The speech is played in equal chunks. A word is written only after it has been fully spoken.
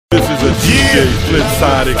Yeah,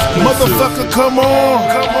 Flipside exclusive. Motherfucker, come on.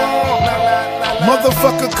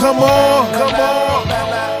 Motherfucker, come on.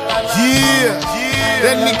 Yeah,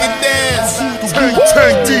 that nigga Daz.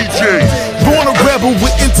 Tank DJ. Born a rebel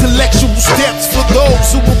with intellectual steps. For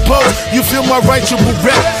those who oppose, you feel my righteous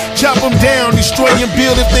rep. Chop them down, destroy and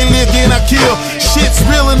build. If they live, then I kill. Shit's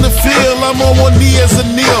real in the field, I'm on one knee as a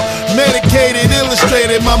kneel. Medicated,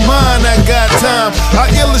 illustrated, my mind, I got time. I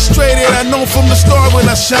illustrated, I know from the start when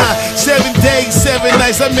I shine. 7 days, 7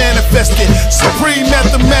 nights, I manifested. Supreme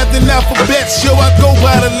mathematics and alphabets, yo, I go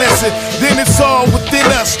by the lesson. Then it's all within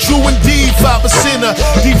us, true indeed, 5%er.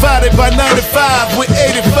 Divided by 95 with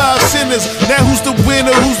 85 sinners. Now who's the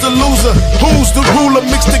winner, who's the loser? Who's the ruler?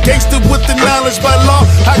 Mix the gangster with the knowledge by law.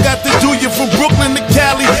 I got to do you from Brooklyn to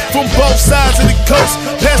Cali, from both sides of the coast.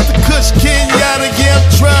 Past the Kush, Kenyattah, yeah, I'm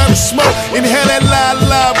trying to smoke. And have that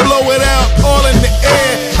la blow it out all in the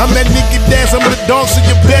air. I'm that nigga Daz, I'm the dog, so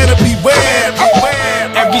you better beware.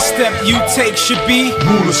 Every step you take should be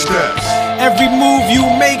Ruler steps. every move you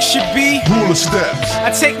make should be Ruler steps. I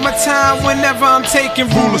take my time whenever I'm taking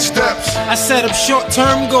Ruler steps. I set up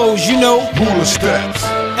short-term goals, you know. Ruler steps.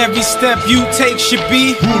 Every step you take should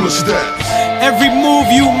be Ruler steps. every move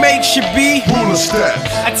you make should be Ruler steps.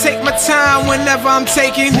 I take my time whenever I'm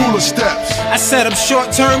taking Ruler steps. I set up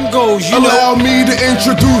short-term goals, you Allow know. me to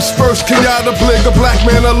introduce first Kenyattah Bling, a black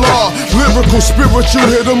man of law. Lyrical, spiritual,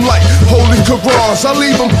 hit him like holy Qurans. I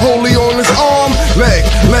leave him holy on his arm, leg,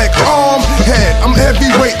 arm, head. I'm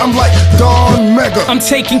heavyweight, I'm like Don Mega. I'm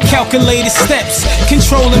taking calculated steps,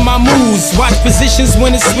 controlling my moves. Watch positions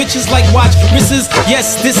when it switches like watch wrists.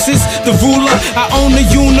 Yes, this is the ruler. I own the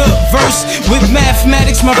universe. With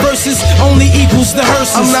mathematics, my verses only equals the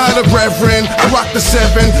hearses. I'm not a reverend, I rock the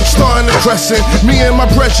 7, starting the crescent. Me and my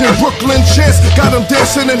brethren, Bklyn chance, got them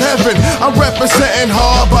dancing in heaven. I'm representing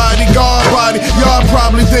hard body, God body. Y'all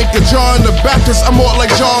probably think of John the Baptist, I'm more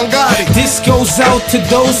like John Gotti. This goes out to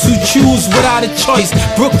those who choose without a choice.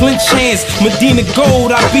 Bklyn chance, Medina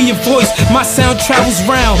Gold, I be your voice. My sound travels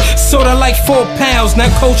round, sorta like 4 pounds.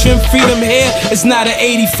 Now culture and freedom here is not an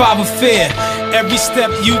 85 affair. Every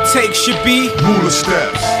step you take should be Ruler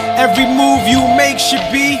steps. every move you make should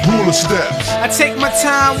be Ruler steps. I take my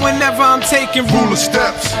time whenever I'm taking Ruler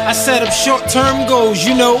steps. I set up short-term goals,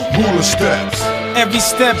 you know. Ruler steps. Every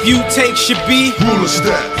step you take should be Ruler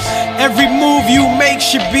steps. every move you make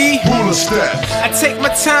should be Ruler steps. I take my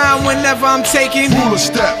time whenever I'm taking Ruler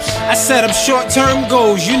steps. I set up short-term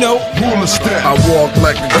goals, you know. Ruler steps. I walk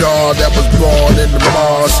like a god that was born in the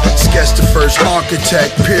Mars. Sketch the first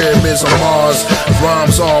architect, pyramids on Mars.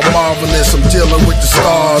 Rhymes all marvelous, I'm dealing with the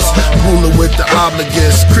stars. Ruler with the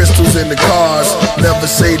obligates, crystals in the cars. Never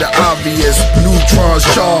say the obvious, neutrons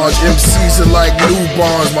charge. MCs are like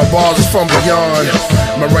newborns, my bars is from beyond.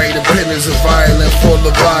 My writing pen is a violin for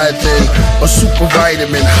Leviathan. A super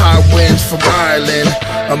vitamin, high winds from Ireland.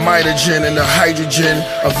 A mitogen and a hydrogen,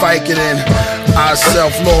 a Vicodin. I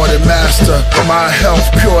self-lord and master, my health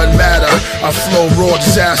pure and matter. I flow raw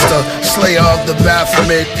disaster, slayer of the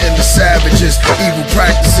Baphomet and the savages. Evil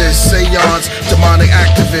practices, seance, demonic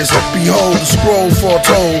activists. Behold the scroll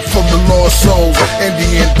foretold from the lost souls.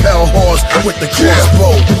 Indian pale horse with the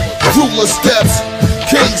crossbow. Ruler steps,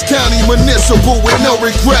 Kings County municipal with no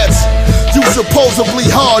regrets. You supposedly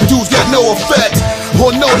hard dudes got no effect,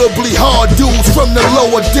 or notably hard dudes from the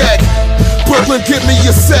lower deck. Bklyn, give me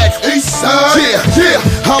your sec. Yeah,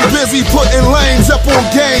 I'm busy putting lanes up on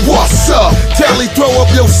game. What's up? Kelly, throw up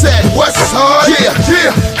your set. What's up?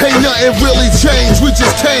 Yeah, ain't nothing really changed, we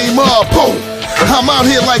just came up. Boom. I'm out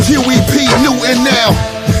here like Huey P. Newton now.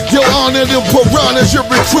 Your honor, them piranhas you're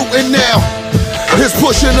recruiting now. It's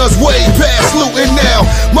pushing us way past looting now.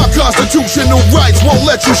 My constitutional rights won't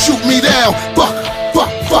let you shoot me down.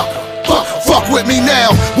 Fuck with me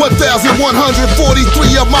now.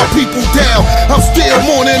 1,143 of my people down. I'm still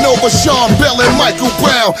mourning over Sean Bell and Michael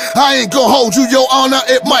Brown. I ain't gonna hold you, your honor,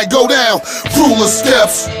 it might go down. Ruler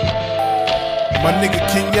steps. My nigga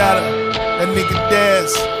Kenyattah, that nigga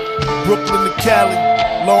Daz, Brooklyn to Cali,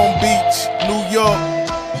 Long Beach, New York.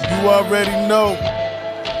 You already know.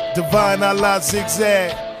 Divine Allah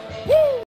Zigzag.